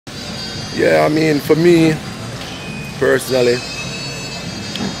Yeah, I mean, for me, personally,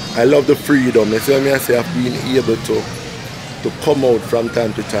 I love the freedom. You see what I say? I've been able to come out from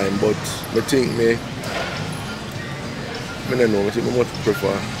time to time, but I think I don't know, I think I much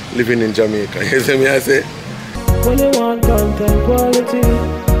prefer living in Jamaica. You see what I say? When you want content quality,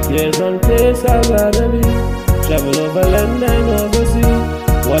 there's one place I'd rather be. Travel over land and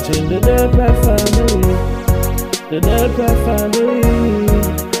overseas, watching the Delphi family. The Delphi family.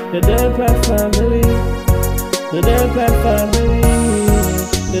 The Delphi family. The Delphi family.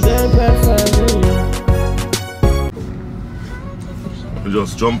 The Delphi family. We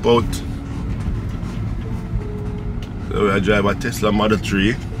just jump out. So I drive a Tesla Model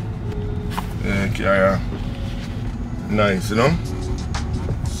 3. Yeah, nice, you know?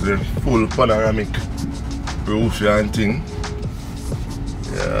 So the full panoramic roof and thing.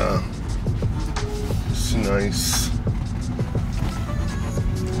 Yeah, it's nice.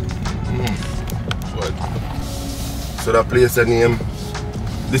 So that place the name,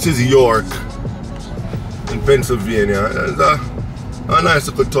 this is York in Pennsylvania. It's a nice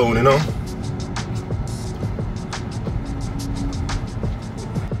little town, you know.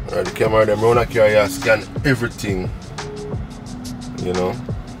 The camera, them round a car, you scan everything. You know,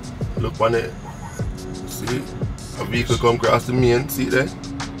 look on it. See, a vehicle come across the main, see there?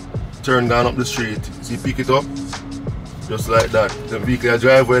 Turn down up the street, see, pick it up, just like that. The vehicle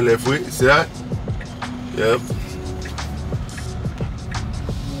drive well left way, see that? Yep.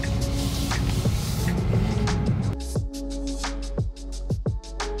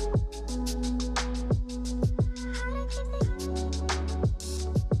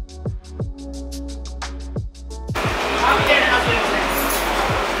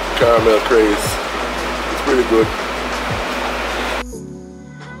 Caramel craze. It's pretty good.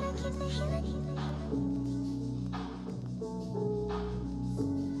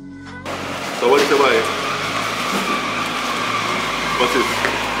 So what did you buy? What's this?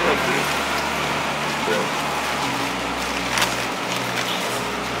 Yeah.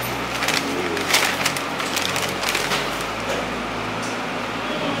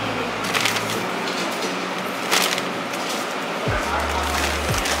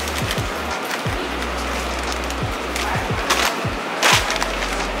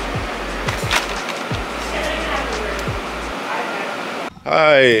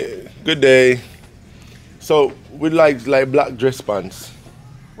 Hi, good day. So we like black dress pants.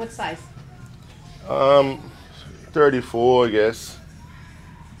 What size? 34, I guess.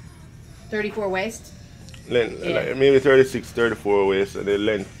 34 waist? Length, Yeah. like maybe 36, 34 waist, and the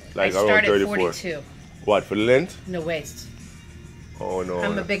length like I around start 34. at 42. What, for the length? No waist. Oh no.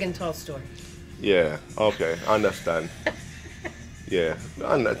 I'm a big and tall store. Yeah, okay, understand. Yeah,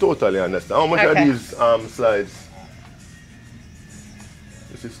 totally understand. How much are Okay. these slides?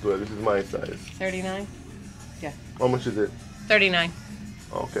 This is 12, this is my size. 39? Yeah. How much is it? 39.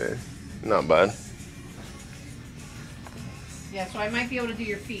 Okay, not bad. Yeah, so I might be able to do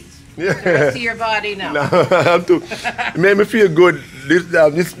your feet. Yeah. The rest of your body, no. No, I have to. It made me feel good.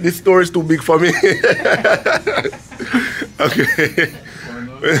 This store is too big for me. Okay.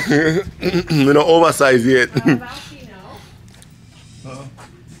 We're not oversized yet. About, you know.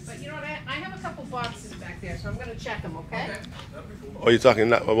 But you know what? I have a couple boxes back there, so I'm going to check them, okay? Oh, you're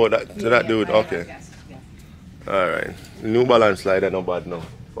talking about that to that dude? Okay. Yeah. All right. New Balance slide, no bad now.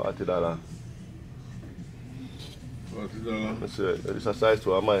 $40. $40. It's a size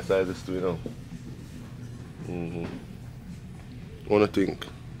 2, and my size is 2, you know. Wanna think?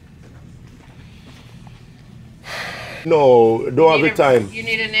 No, don't have the time. You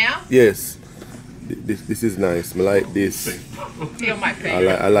need it now? Yes. This is nice. I like this. Feel my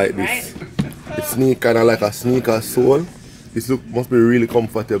favorite. I like this. The sneaker, and I like a sneaker sole. This look must be really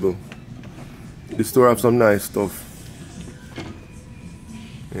comfortable. The store have some nice stuff.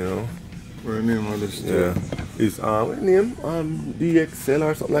 You know. What the name of this store? Yeah. It's what name? DXL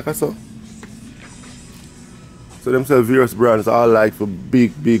or something like that. So them sell various brands, all like for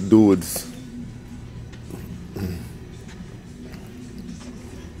big dudes.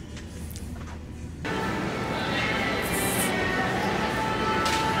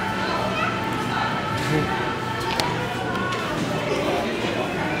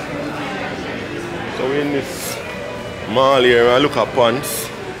 So we're in this mall here and look at pants.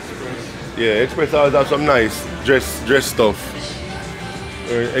 Yeah, Express always have some nice dress stuff.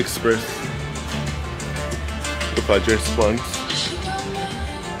 We're in Express. Look at dress pants.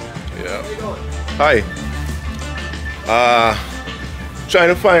 Yeah. Hi. Trying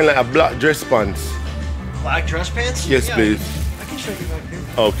to find like a black dress pants. Black dress pants? Yes, Yeah, please. I can show you back here.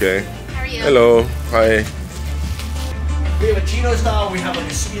 Okay. How are you? Hello. Hi. We have a chino style. We have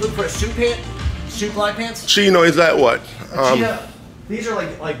like a, you look for a suit pant, suit black pants. Chino is like what? Chino, these are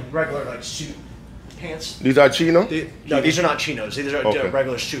like regular like suit pants. These are chino? No, these are not chinos. These are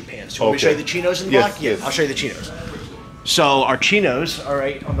regular suit pants. You want me to show you the chinos in the Yes, black? yes. Yeah, I'll show you the chinos. So our chinos are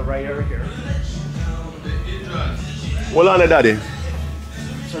right on the right over here. Hold on, Daddy.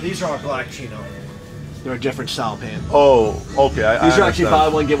 So these are our black chino. They're a different style pant. Oh, okay. These are actually buy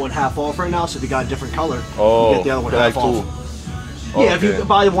one get one half off right now. So if you got a different color, you get the other one half off. Yeah, if you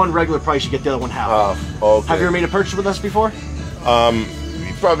buy one regular price, you get the other one half. Okay. Have you ever made a purchase with us before?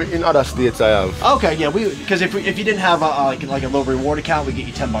 Probably in other states I have. Okay, yeah, because if you didn't have like a low reward account, we get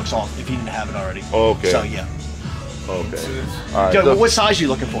you $10 off if you didn't have it already. Okay. So yeah. Okay. All right. So, what size are you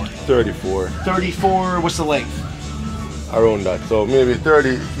looking for? 34. 34. What's the length? Around that. So maybe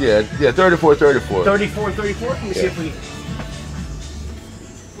 30. Yeah. 34. 34. 34. 34. Let me see if we.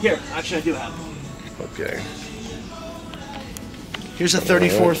 Here, actually, I do have it. Okay. Here's a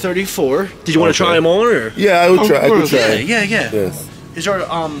 34. 34. Did you want to try them on, or? Yeah, I would try. I could try. Yeah. Yes. Is there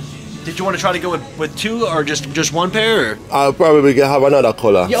Did you want to try to go with two or just one pair? Or? I'll probably have another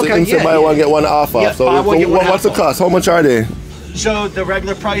color. Yeah, okay, so buy one get one half off. Yeah, so buy one, get one what's half the cost? How much are they? So the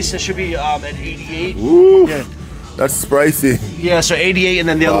regular price, it should be at 88. Ooh, yeah. That's pricey. Yeah, so 88, and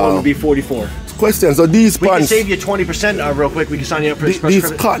then the other one would be 44. Question. So these we pants. We can save you 20% real quick. We can sign you up for express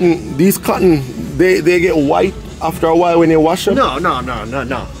these credit. These cotton, they get white after a while when you wash them. No.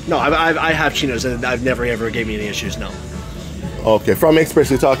 I have chinos, and I've never ever gave me any issues. No. Okay, from Express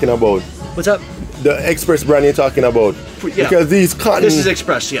you're talking about. What's up? The Express brand you're talking about. Yeah. Because these cotton. This is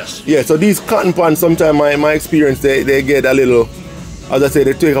Express, yes. Yeah, so these cotton pants, sometimes my experience, they get a little, as I say,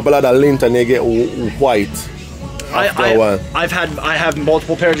 they take up a lot of lint and they get white. I have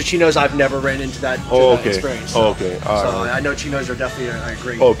multiple pairs of chinos. I've never ran into that, experience. So, okay. All so right. I know chinos are definitely a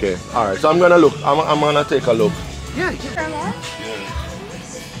great. Okay. All right. So I'm gonna look. I'm gonna take a look. Yeah.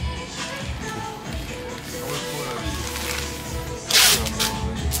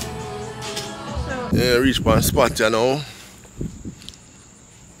 Yeah, reach one spot, you know.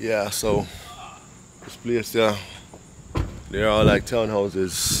 Yeah, so this place, yeah, they're all like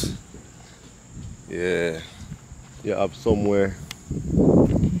townhouses. Yeah, you have somewhere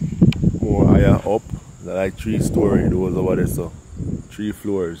more higher up, like 3-story those over there, so 3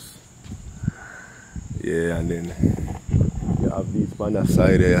 floors. Yeah, and then you have these on the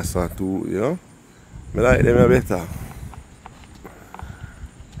side there, so too, you know. I like them a better.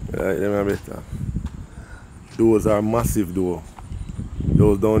 Those are massive though.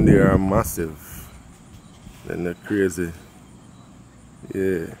 Those down there are massive. Then they're crazy.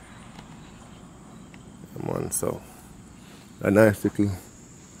 Yeah. Come on, so a nice little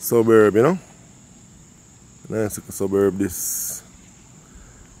suburb, you know? Nice little suburb this.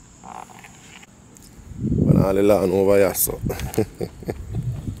 But all the land over here, so.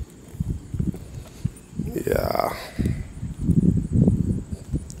 Yeah.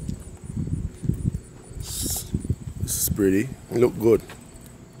 This is pretty. It look good.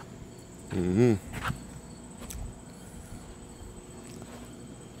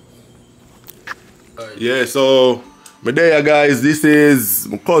 Yeah, so my there guys, this is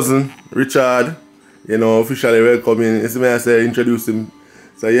my cousin Richard. You know, officially welcoming. This is me I say introduce him.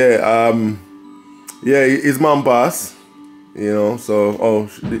 So yeah, his mom passed. You know, so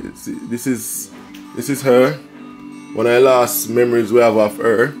this is her. One of the last memories we have of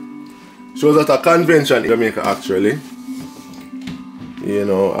her. She was at a convention in Jamaica actually. You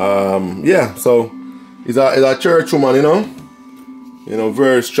know, yeah, so he's a church woman, you know. You know,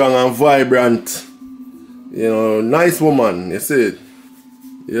 very strong and vibrant. You know, nice woman, you see it.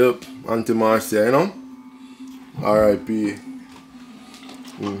 Yep, Auntie Marcia, you know. R.I.P.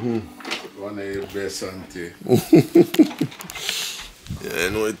 One of your best auntie. Yeah, I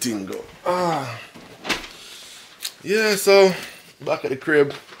know the thing go. Yeah, so back at the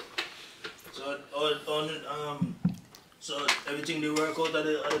crib. So everything did work out at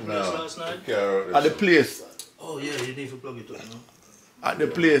the place last night? At the place. Oh yeah, you need to plug it up, you know? At the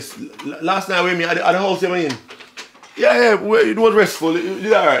place. Last night with me at the house you mean? Yeah, it was restful. You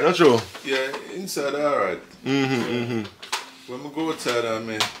did alright, not true? Yeah, inside alright. When we go outside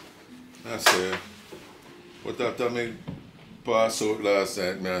I say, what after me pass out last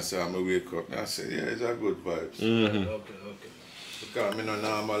night, I say I'm wake up. I say, yeah, it's a good vibes. Okay. Because I don't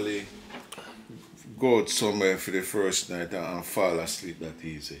normally go out somewhere for the first night and fall asleep that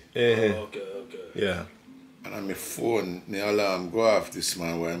easy. Okay. Yeah. And on my phone, the alarm go off this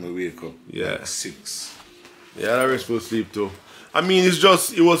man when I wake up. Yeah. Like 6. Yeah, that restful sleep too. I mean, it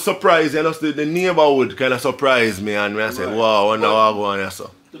was surprising. The neighborhood kind of surprised me, and I said, wow, I wonder what going on.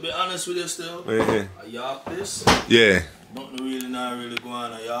 So. To be honest with you still, a York this, yeah. nothing really not really going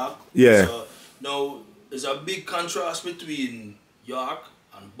on in York. Yeah. So now there's a big contrast between York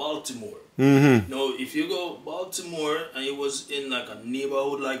and Baltimore. Now if you go Baltimore and it was in like a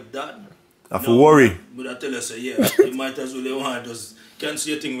neighborhood like that, I feel worry. But I tell you, say, yeah, you might as well want to just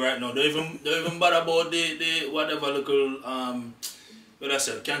cancel your thing right now. Don't even bother about the whatever local what I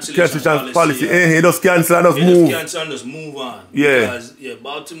said, cancellation policy. He just cancel and just move. Just cancel and just move on. Yeah. Because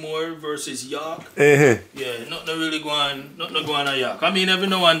Baltimore versus York. Yeah, nothing really going on York. I mean, every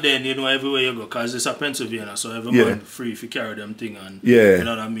now and then, you know, everywhere you go, because it's a Pennsylvania, so everyone free if you carry them thing and you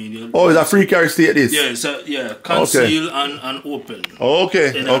know what I mean. Oh, it's a free carry state this? Yeah, it's conceal and open. Okay.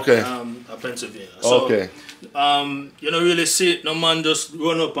 A Pennsylvania. So, okay. You don't really see it, no man just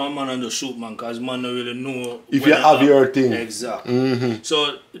run up on man and just shoot man, because man don't really know if you have your thing. Exactly.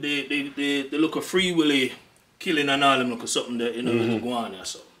 So they look a free willy killing and all them look something that you know really go on there.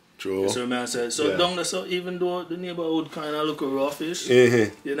 So true. So man said down there, so even though the neighborhood kinda look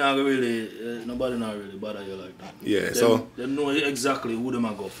roughish, you're not really nobody not really bother you like that. Yeah. They know exactly who them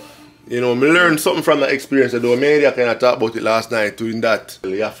a go for. You know, me learned something from that experience though. Maybe I kinda talked about it last night too, in that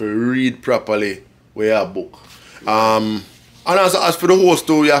you have to read properly where you book. And as for the host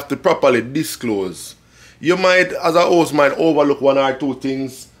too, you have to properly disclose. You might, as a host, might overlook one or two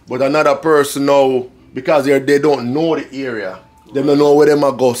things, but another person now, because they don't know the area, they don't know where they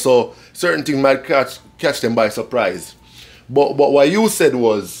might go, so certain things might catch them by surprise. But what you said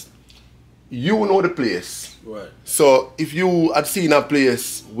was, you know the place. Right. So if you had seen a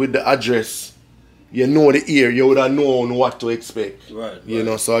place with the address, you know the area, you would have known what to expect. Right. You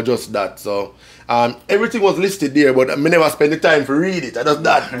know, so just that. So everything was listed there, but I never spend the time to read it. I just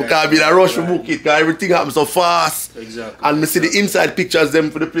that because I be in a rush to book it, because everything happens so fast. Exactly. And I see the inside pictures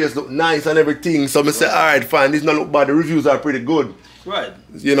them for the place look nice and everything. So I say, alright, fine, this not look bad. The reviews are pretty good. Right.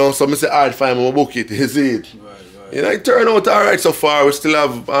 You know, so I say, alright, fine, I'm gonna book it. You see it. Right. You know, it turned out alright so far. We still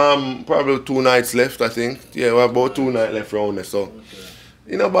have probably 2 nights left, I think. Yeah, we have about 2 nights left around there. So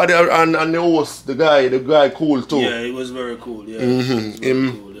you know, but and the host, the guy cool too. Yeah, he was very cool, yeah.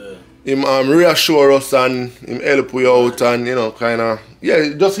 Him reassure us and him help we out and you know kinda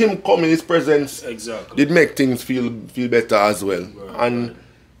just him coming, his presence did make things feel better as well. And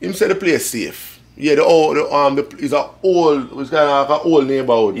him say the place safe. Yeah, it's kind of like an old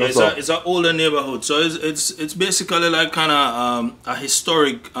neighborhood. Yeah, it's an older neighborhood. So it's basically like kind of a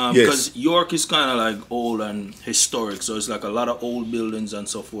historic because York is kind of like old and historic. So it's like a lot of old buildings and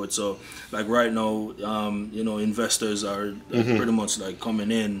so forth. So like right now, you know, investors are pretty much like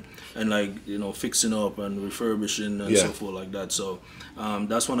coming in and like you know fixing up and refurbishing and so forth like that. So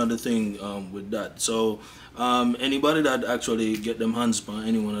that's one of the things with that. So. Anybody that actually get them hands on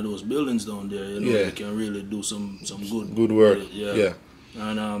any one of those buildings down there, you know, they can really do some good work. Yeah.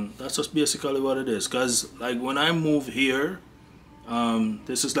 And that's just basically what it is. Cause like when I moved here,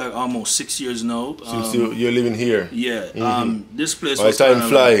 this is like almost 6 years now. Since you're living here. Yeah. This place was time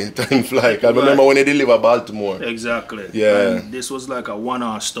fly. Cause I remember when they deliver Baltimore. Exactly. Yeah. And this was like a 1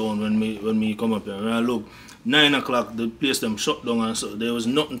 hour stone when me come up here. And I look. 9 o'clock, the place them shut down and so there was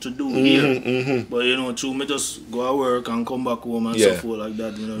nothing to do here. But you know, me just go to work and come back home and so forth like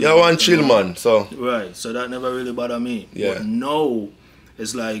that. You know, yeah, one chill man. So right, so that never really bothered me. Yeah. But now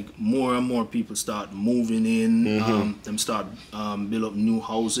it's like more and more people start moving in. Them start build up new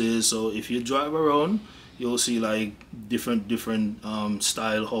houses. So if you drive around, you'll see like different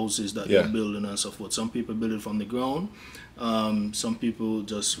style houses that they're building and so forth. Some people build it from the ground. Some people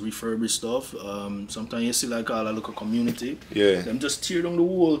just refurbish stuff. Sometimes you see like all a local community. Yeah. Them just tear down the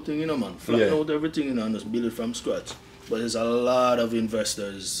whole thing, you know, man. Flatten out everything, you know, and just build it from scratch. But there's a lot of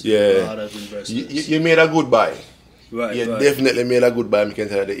investors. Yeah. A lot of investors. You made a good buy. Right. You definitely made a good buy. I can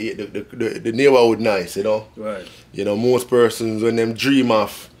tell you the neighborhood nice, you know. Right. You know, most persons when them dream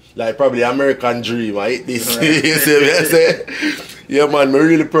of like probably American dream, I hate this. You see me? I say, yeah man, I'm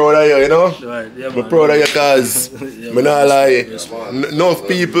really proud of you, you know? Right, yeah, I'm proud of you because I'm not lie. Enough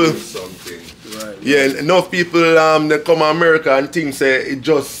people enough people that come to America and think say it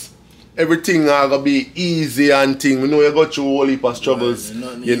just everything are gonna be easy and thing. We know you go through a whole heap of struggles.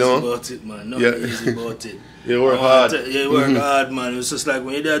 Nothing you know? easy about it, man. Nothing easy about it. You work hard. You work hard, man. It's just like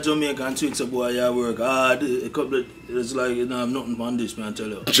when you're there at Jamaica and tweets about you work hard. It's like you know, I'm nothing on this, man. I tell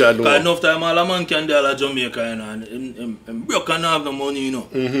you. Because enough time all a man can do at Jamaica, you know, and broke and have the money, you know.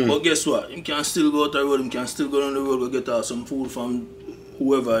 But guess what? Him can still go out the road. Him can still go down the road go get some food from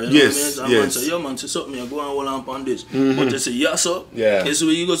whoever, you know what I mean? And man say, yo man, say something, you go and hold on this. But they say, yes sir. Yeah. It's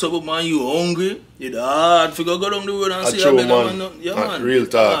when you go to man, you hungry, it's hard to go down the road and see a better man. Yeah man. Real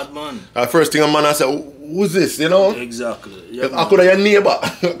talk. Hard, man. First thing a man I say, who's this, you know? Exactly. Yeah, I could have your neighbor.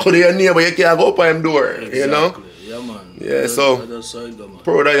 You can't go up on him door, you know? Yeah man. Yeah, so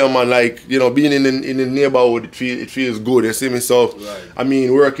proud of you, man. Like, you know, being in the neighborhood, it feels good. You see me? So, right. I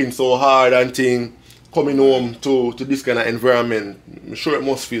mean, working so hard and thing, coming home to this kind of environment, I'm sure it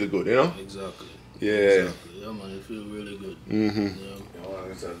must feel good, you know? Exactly. Yeah. Exactly. Yeah, man, it feels really good.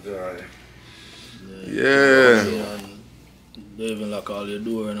 Yeah. They even lock all your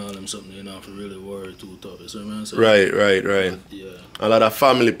door and all them something, you don't have to really worry too tough. You see what I'm saying? Right. Yeah. A lot of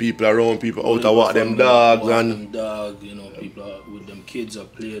family people around, people out to walk them dogs and dog, you know, people with them kids are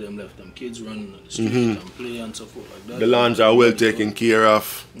play, them left them kids running on the street and play and so forth like that. the lawns are well taken care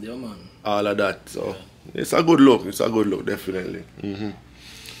of. Yeah, man. All of that. So it's a good look. It's a good look, definitely.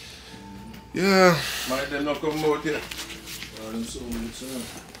 Yeah. Might them not come out yet?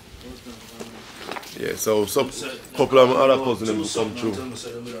 Yeah, so some couple of my other cousins come through.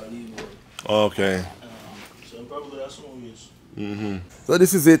 Okay. So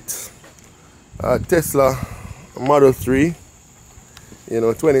this is it. Tesla Model 3. You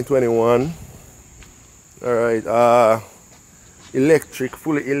know, 2021. Alright. Electric,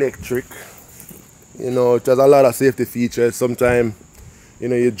 fully electric. You know, it has a lot of safety features. Sometimes, you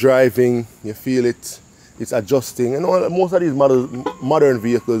know, you're driving, you feel it, it's adjusting. You know, most of these modern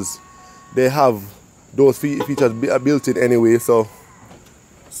vehicles, they have those features built in anyway. So,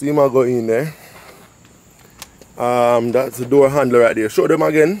 see him go in there. That's the door handle right there. Show them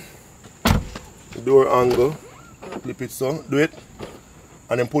again. The door angle. Flip it so. Do it.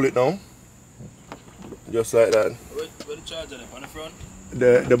 And then pull it down. Just like that. Where the charger is? On the front?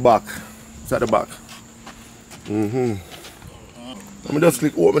 The back. It's at the back. Let me just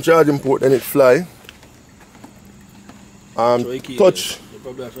click open charging port and it fly. Touch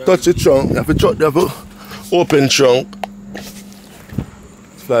the trunk. You have to open trunk.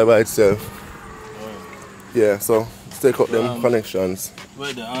 Fly by itself. Yeah, so let's take out them connections.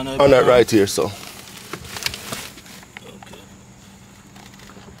 On that right here, so.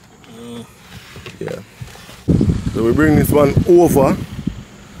 Yeah. So we bring this one over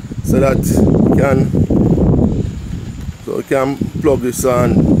so that we can plug this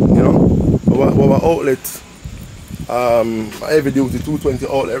on, you know. Our outlet, heavy duty 220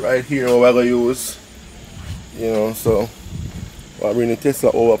 outlet right here, what we're gonna use, you know. So we'll bring the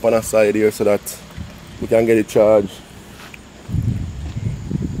Tesla over on the side here so that we can get it charged.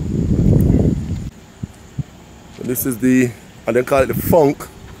 So this is I don't call it the funk.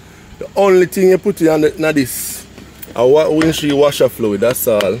 The only thing you put in this windshield washer fluid, that's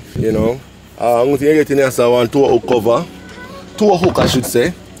all, you know. I'm going to get in here, so I want two hook I should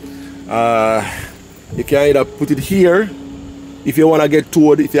say. You can either put it here if you want to get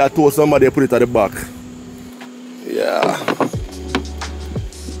towed. If you are towed somebody, put it at the back. Yeah.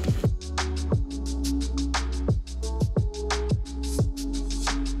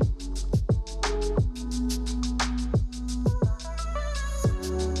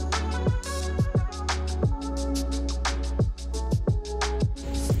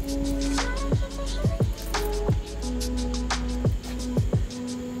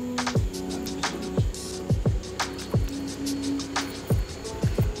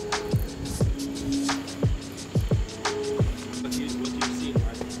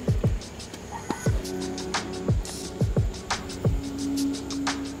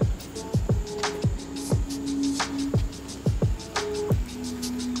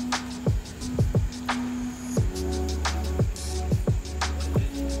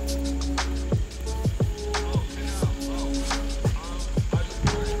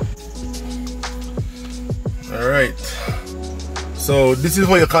 Alright, so this is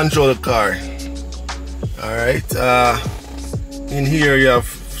how you control the car. Alright, in here you have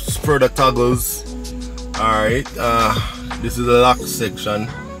further toggles. Alright, this is the lock section.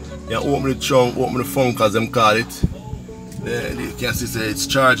 You open the trunk, open the phone, as them call it. You can see it's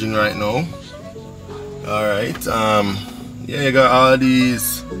charging right now. Alright, yeah, you got all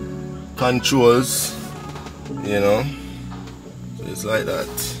these controls, you know, so it's like that.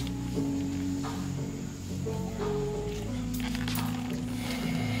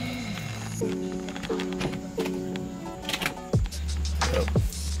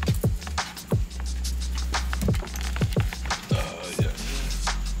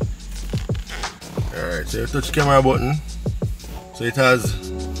 Alright, so you touch camera button. So it has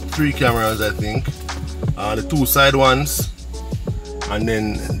 3 cameras, I think. The 2 side ones, and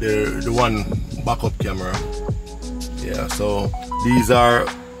then the one backup camera. Yeah, so these are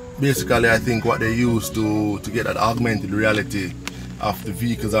basically, I think, what they use to get that augmented reality of the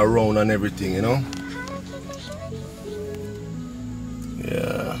vehicles around and everything, you know.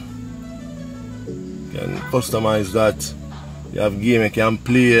 Yeah, you can customize that. You have game you can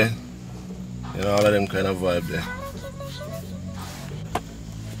play, you know, all of them kind of vibe there.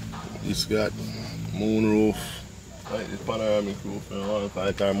 This got moon roof. Like this panoramic roof, you know, call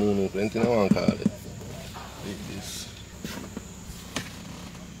it our moon roof, anything I want to call it. Like this.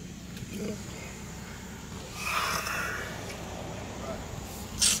 Yeah.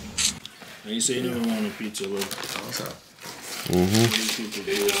 And you say you never want a pizza, but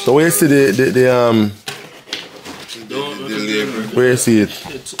So where you see the where you see it?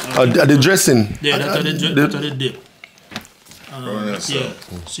 The dressing. Yeah, that's the dip. Yeah,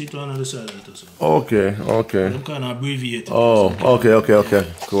 see it on the other side of it. Okay. I'm kind of abbreviated. Oh, okay.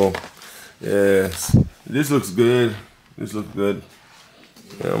 Cool. Yes. This looks good.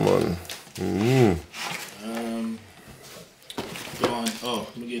 Yeah, man. Go on. Oh,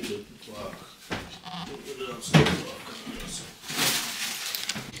 let me get the clock.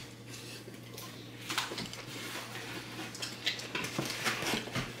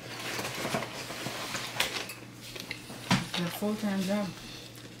 It's a full-time job.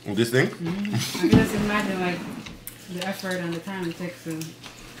 This thing? I can just imagine like the effort and the time it takes to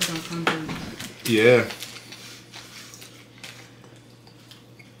put on content. Yeah.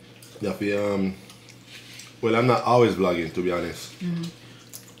 Well, I'm not always vlogging, to be honest.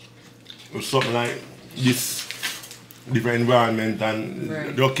 With something like this different environment and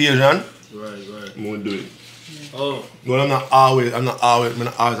the occasion, Right. I'm gonna do it. Yeah. Oh. Well, I'm not always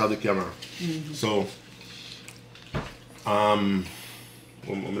have the camera. So, what am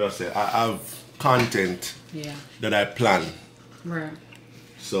I gonna say? I have content that I plan. Right.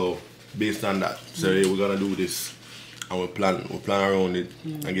 So, based on that, say we're gonna do this, and we plan around it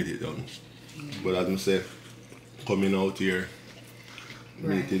and get it done. But as I say, coming out here,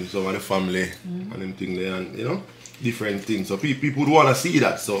 meeting some of the family and them things there, and you know, different things. So people would want to see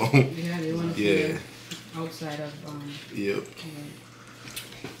that. So yeah, they want to see outside of Yep.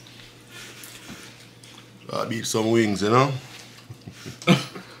 I beat some wings, you know.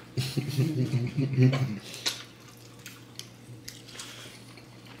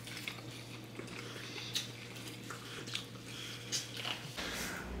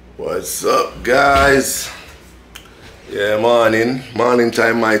 What's up, guys? Yeah, morning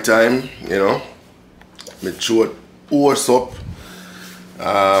time, my time, you know. My throat hoarse up.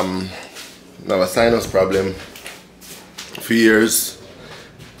 I have a sinus problem for years.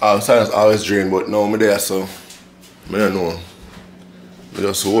 Sinus always drain, but now I'm there, so I don't know. I'm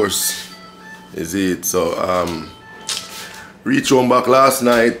just hoarse. Is it? So reach home back last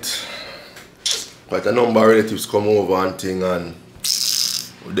night. Quite a number of relatives come over and thing, and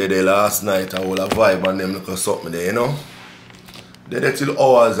we did there last night, and we'll have vibe and them look at something there, you know. They there till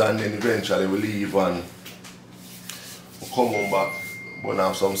hours, and then eventually we leave and we come home back, but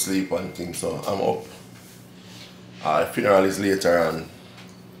have some sleep and things, so I'm up. The funeral is later on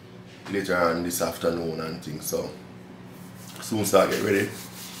this afternoon and things, so soon start get ready,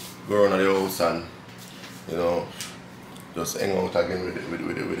 go around the house and, you know, just hang out again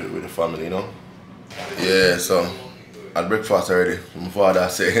with the family, you know. Yeah, so at breakfast already. My father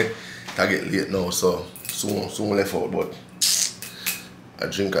said I get late now, so soon left out, but I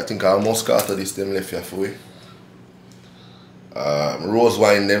think I Moscato this them left here for we. Rose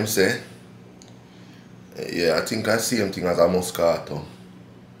wine them say. Yeah, I think I see him thing as a Moscato.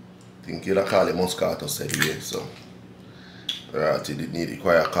 I think you'll call it Moscato said yeah, so right, it need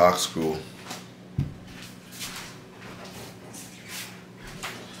quite a corkscrew.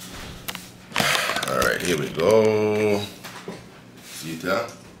 Alright, here we go. See it there?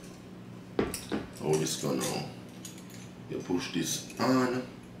 How this go now? You push this on.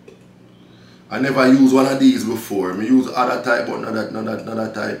 I never used one of these before. I use other type, but not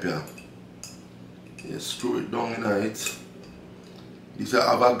that type here. You screw it down in it. This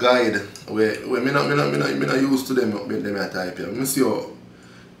I have a guide where me not used to them type here. Let me see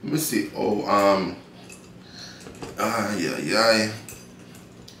how yeah.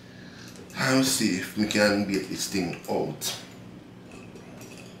 I'll see if we can get this thing out.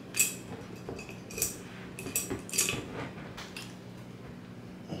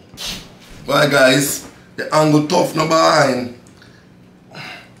 Bye guys, the angle tough no behind.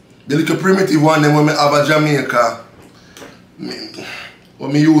 The little primitive one then when I have a Jamaica.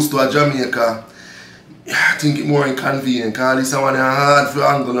 When I used to a Jamaica, I think it more inconvenient because this one hard for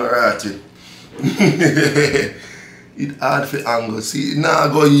angle right. It hard for angle. See, it now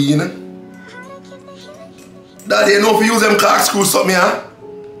go in. Daddy, you know if you use them corkscrew something, huh?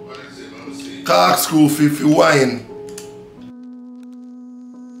 What is it? Let me see. Corkscrew for wine.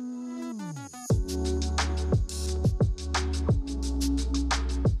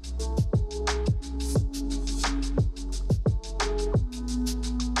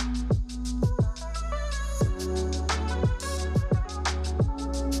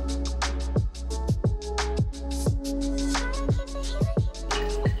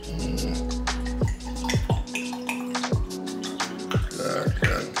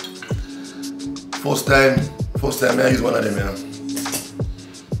 First time I use one of them,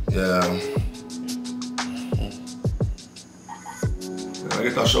 yeah. I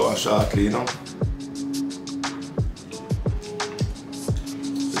get a shower shortly, you know.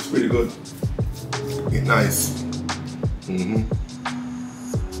 It's pretty good. It's nice.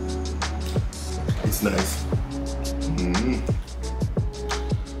 It's nice.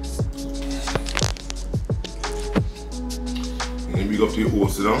 And big up to your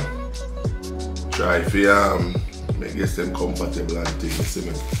host, you know. Try if you make them compatible and things, you see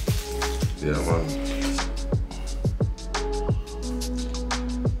me? Yeah, man.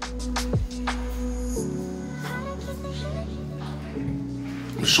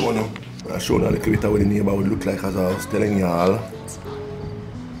 I'm showing you a little bit of what the neighbor would look like as I was telling y'all.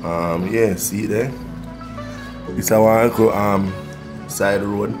 Yeah, see there? It's a one side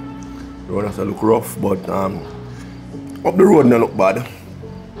road. The road has to look rough, but up the road don't look bad.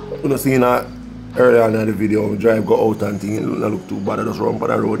 You know, seeing that earlier in the video, we drive go out and things, it don't look too bad. I just run by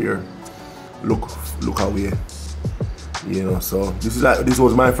the road here. Look away. You know, so this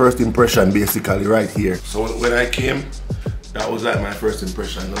was my first impression basically right here. So when I came, that was like my first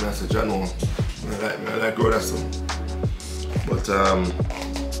impression. And I said, I know, I like road or something. But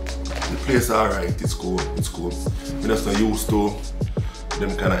the place is alright, it's cool. I'm just not used to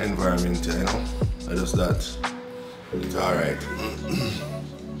them kind of environment, you know. I just that it's alright.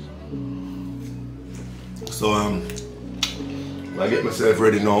 So I get myself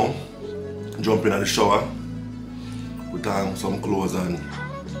ready now, jump in the shower, put on some clothes and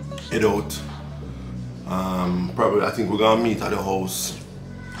head out. Probably I think we're gonna meet at the house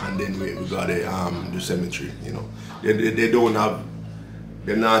and then we got the cemetery, you know. They don't have,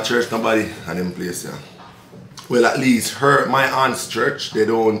 they're not church nobody and them place, yeah. Well, at least my aunt's church, they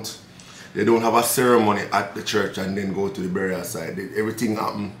don't have a ceremony at the church and then go to the burial site. Everything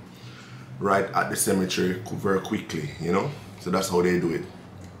happen right at the cemetery very quickly, you know. So that's how they do it.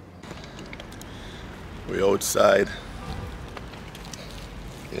 We're outside,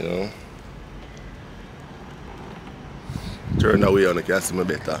 you know. Turn away on the can see me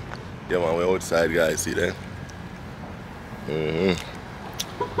better. Yeah man, we're outside guys, see there?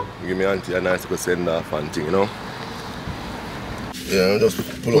 Give me auntie a nice send off and thing, you know? Yeah, just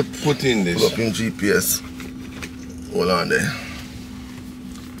put in this. Pull up in GPS. Hold on there.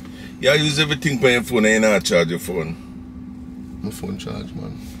 Yeah, use everything for your phone and you not charge your phone. My phone charge,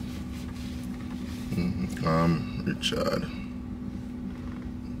 man. Richard.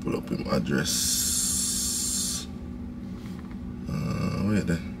 Pull up him address. Wait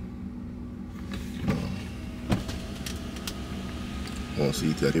there. No. Oh, see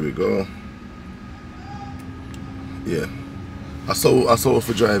it here, here we go. Yeah. I saw if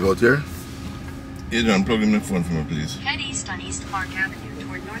we drive out here. Adrian, plug in the phone for me, please. Head east on East Park Avenue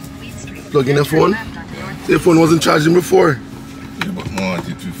toward North Fleet Street. Plug in the phone? The phone wasn't charging before. Yeah, but I want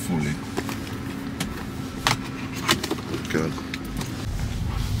it to be fully. Good.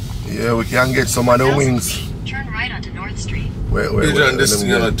 Yeah, we can get some of the wings. Turn right onto North Street. Wait, Adrian, this is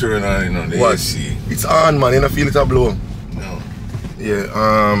gonna turn on, you know, the AC. It's on, man. You don't feel it a blow. No. Yeah,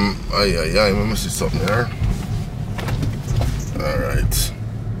 I must see something there. Alright.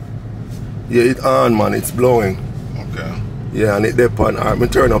 Yeah, it's on, man. It's blowing. Okay. Yeah, and it dep on. Alright, me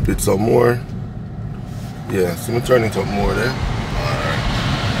turn up it some more. Yeah, so me turn it up more there.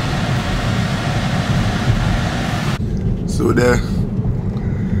 Alright. So there.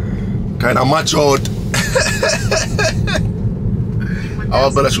 Kind of match out. Our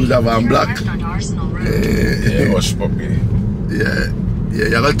brother shoes have on black. Yeah, hush puppy. Yeah, you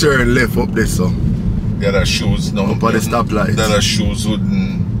gotta turn left up this, so. The other shoes, no. Up on the stoplight. The other shoes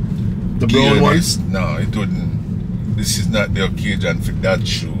wouldn't. The brown ones? No, it wouldn't. This is not the occasion for that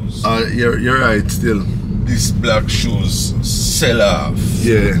shoes. You're right, still. These black shoes sell off.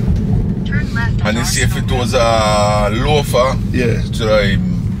 Yeah. Turn left. And you see if it was a loafer, yeah, try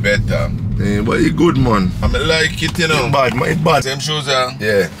better. Yeah, but it's good, man. I mean, like it, you know. It's bad, man. It's bad. Same shoes,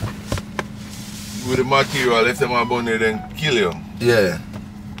 yeah. With the material, if them are born there, then kill you. Yeah.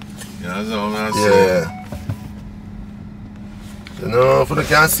 You know what I'm saying? Yeah. You know, for the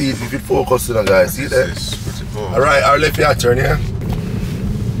can see it, if you focus on the guys, see that? Alright, our left hand turn here.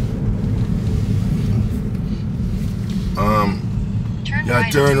 Yeah,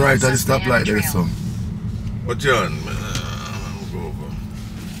 turn right at the stoplight there, so. What John?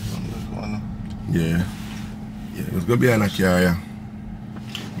 Yeah. Yeah, it's gonna be behind a car, yeah.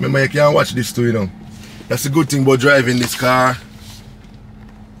 Remember, you can't watch this too, you know. That's the good thing about driving this car.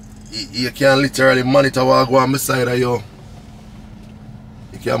 You can literally monitor what go on beside of you.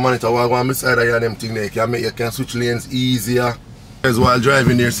 You can monitor what go on beside of you and them thing there. You can switch lanes easier. As while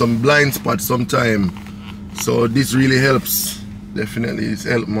driving, there's some blind spots sometime, so this really helps. Definitely, it's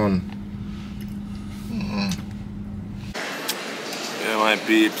help, man. Yeah, my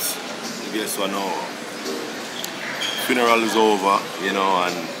peeps, I guess what now? Funeral is over, you know,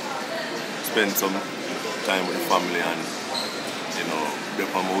 and spend some time with the family, and you know, be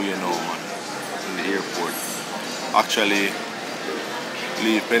on my way now, man, in the airport. Actually,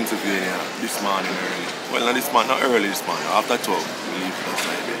 leave Pennsylvania this morning early. Well, not this morning, not early this morning. After 12, we leave that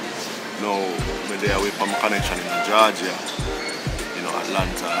side there. Now, we're there away from my connection in Georgia, you know,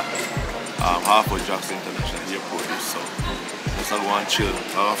 Atlanta, halfway Jackson International Airport. So, just I go and chill.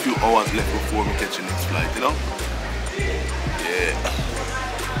 A few hours left before me catching next flight, you know. Yeah.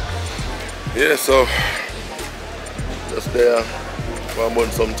 Yeah, so just there for a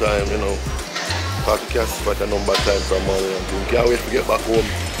month sometime, you know. Talk to Cass for a number of time from morning and can't wait to get back home,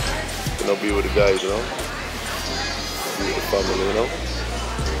 you know, be with the guys, you know. Be with the family, you know.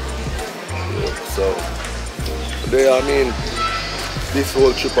 Yeah, so there, I mean, this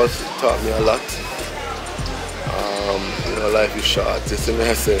whole trip has taught me a lot. You know, life is short, you see me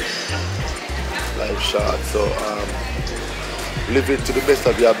I say. Life is short, so live it to the best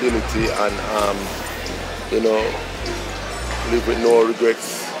of your ability and you know, live with no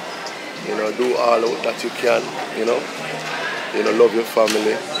regrets. You know, do all that you can, you know, love your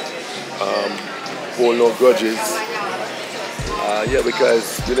family, hold no grudges. Yeah,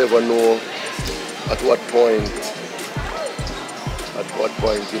 because you never know at what point,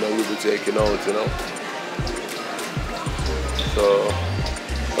 you know, you'll be taken out, you know. So,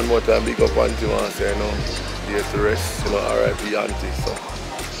 one more time, big up Auntie, and say, you know, here to rest, you know, R.I.P. Auntie, so.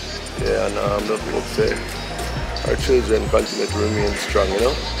 Yeah, and nothing to say. Our children continue to remain strong, you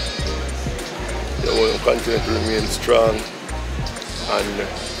know. They will continue to remain strong, and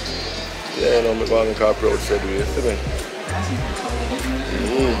yeah, you know, my mom and car proud said we, see me.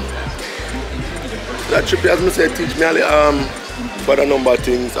 That trip, as I said, teach me about a number of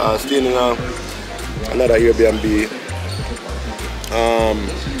things. Staying in another Airbnb.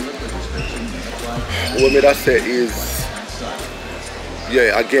 What me that say is,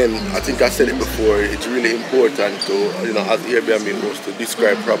 yeah, again, I think I said it before, it's really important to, you know, as Airbnb host, to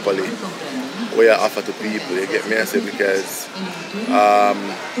describe properly what you offer to people, you get me, I say, because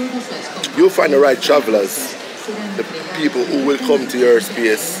you'll find the right travelers, the people who will come to your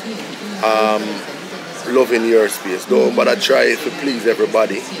space, loving your space. Don't bother try to please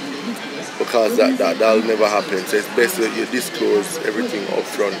everybody, because that'll never happen. So it's best that you disclose everything up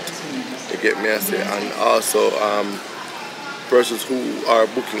front, you get me, I say. And also, persons who are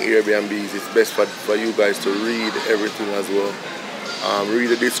booking Airbnbs, it's best for you guys to read everything as well. Read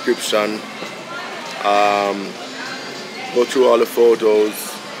the description, go through all the photos,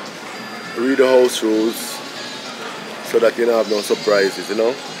 read the house rules, so that you don't have no surprises, you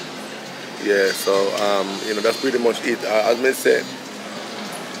know. Yeah, so you know, that's pretty much it. As I said,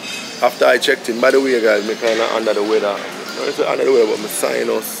 after I checked in, by the way guys, I'm kind of under the weather. Not under the weather, but my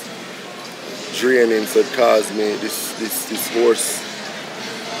sinus draining, so it caused me this horse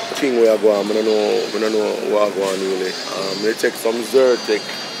thing where I go on. I don't know what I go on really. I take some Zyrtec.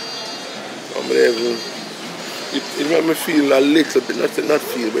 It made me feel a little bit, not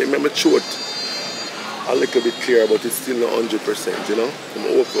feel, but it made me throat a little bit clear, but it's still not 100%, you know. I'm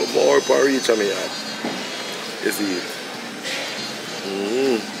more up and reach on my yard. You see it?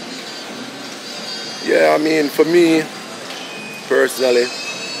 Yeah, I mean, for me, personally,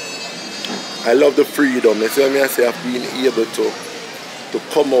 I love the freedom. That's what I say, I've been able to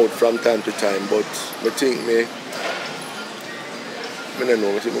come out from time to time, but I think I don't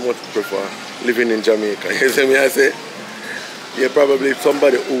know, I think I much prefer living in Jamaica. You see me, I say? Yeah, probably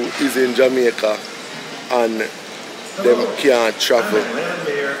somebody who is in Jamaica and them can't travel,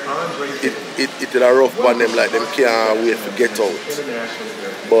 it's a rough on them, like them can't wait to get out.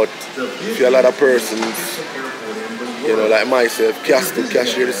 But if you're a lot of persons, you know, like myself, can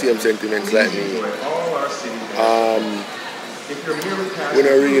share the same sentiments like me. We're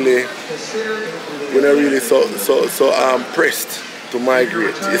not really so pressed to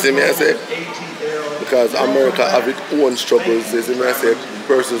migrate. You see me, I say? Because America have its own struggles. You see me, I say?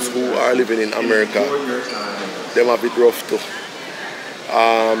 Persons who are living in America, them have it rough too.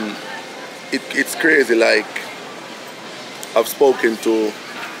 It's crazy, like, I've spoken to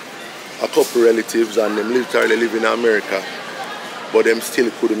a couple relatives and them literally live in America, but them still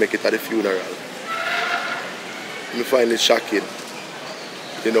couldn't make it at the funeral. I find it shocking,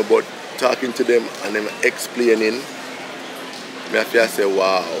 you know, but talking to them and them explaining, I have to say,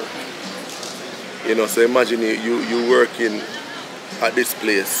 wow. You know, so imagine you working at this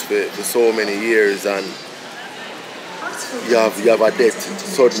place for so many years, and you have a death,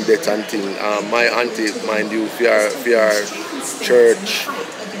 sudden death and thing. My auntie, mind you, for your church.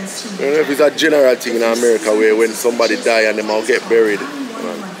 I don't know if it's a general thing in America where when somebody die and them all get buried.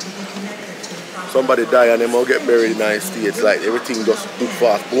 Somebody die and them all get buried in the States, like everything just too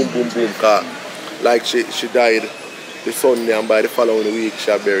fast, boom, boom, boom, car. Like she died the Sunday and by the following week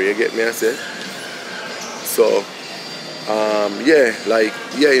she buried, you get me I say? So,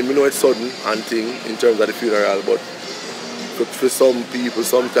 you know it's sudden and thing in terms of the funeral, but for some people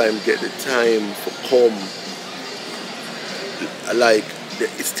sometimes get the time for come, like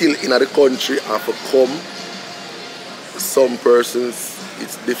it's still in the country and for come, some persons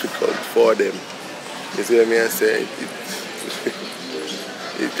it's difficult for them. You see what I mean? I say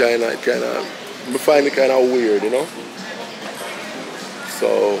it kind of, I find it kind of weird, you know.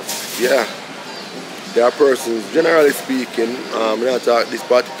 So yeah, there are persons, generally speaking, we don't talk this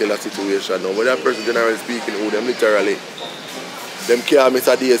particular situation now, but there are persons generally speaking who them literally, them can't miss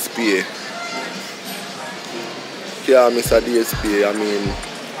a DSPA. Can't miss a DSPA. I mean,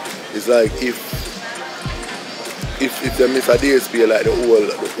 it's like if they miss a DSPA, like the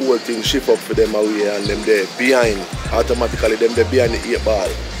whole thing shift up for them away and them there behind, automatically them there behind the 8 ball.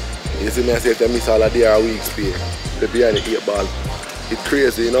 You see me I say if they miss all of their week's pay, they're behind the 8 ball. It's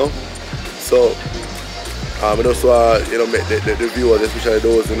crazy, you know. So and also you know, the viewers, especially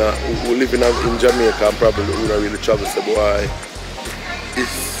those who live in Jamaica and probably who don't really travel, say boy,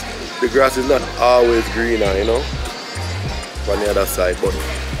 the grass is not always greener, you know, on the other side. But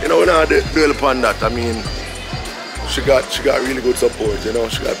you know, we don't dwell upon that. I mean, she got really good support, you know.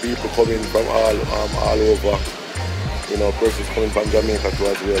 She got people coming from all over, you know, persons coming from Jamaica too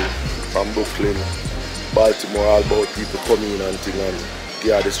as well, from Brooklyn, Baltimore, all about people coming and thing and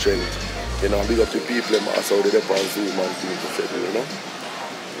give her the strength. You know, big up to people and also they're on Zoom and things, you know.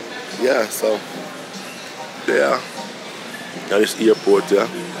 Yeah, so there at this airport, yeah.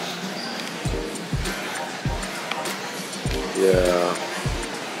 Yeah.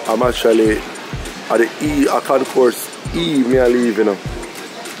 I'm actually at the concourse E, me I leave, you know.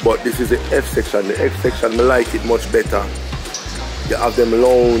 But this is the F section. The F section, I like it much better. You have them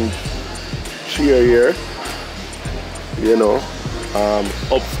lounge chair here, you know.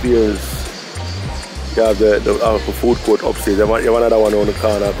 Upstairs, you have the food court upstairs. You have another one on the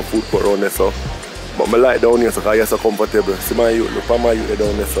corner, a food court around there, so. But I like down here, so because it's so comfortable. See my youth, look at my youth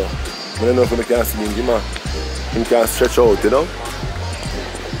down there, so. I don't know if you can see him, man. He can stretch out, you know.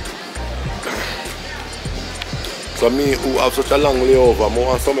 So me who have such a long layover, I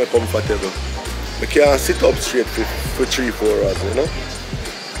want somewhere comfortable. I can't sit up straight for 3-4 hours, you know.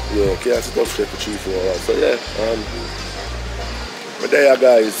 Yeah, I can't sit up straight for 3-4 hours. So yeah, I'm there,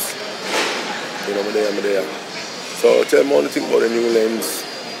 guys. You know, I'm there. So tell me one thing about the new lens.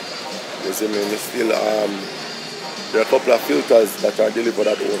 You see me, still there are a couple of filters that are delivered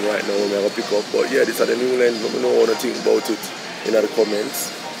at home right now. I'm gonna pick up, but yeah, these are the new lens. Let me know what you think about it in the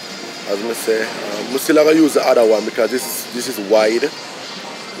comments. As I say, I'm still gonna use the other one because this is wide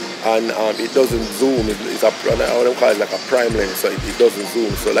and it doesn't zoom. It's a, I would call it like a prime lens, so it doesn't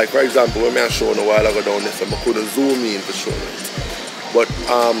zoom. So like for example, when I showed a while ago down there, so I couldn't zoom in to show it. But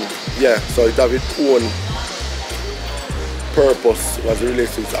yeah, so it has its own purpose as it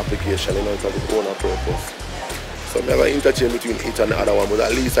relates to its application. You know, it has its own purpose. So I'm gonna interchange between it and the other one, but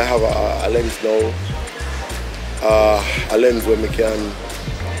at least I have a lens now. A lens where I can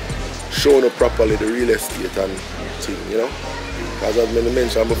show properly the real estate and thing, you know. As I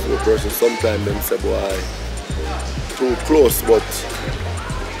mentioned before, persons sometimes them say, boy, too close, but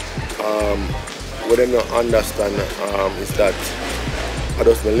what they don't understand is that I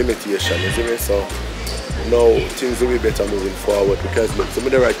just my limitation, you see me? So now things will be better moving forward because look, so me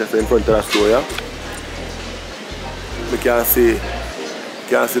the right in front of the store, yeah? We can see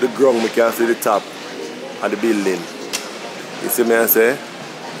the ground, we can see the top of the building. You see me I say?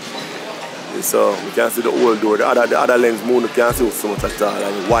 So we can see the old door. The other lens moon, you can't see so much at all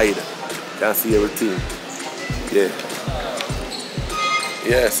and wide. You can see everything. Yeah.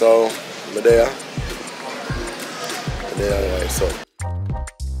 Yeah, so I'm there. Right, so.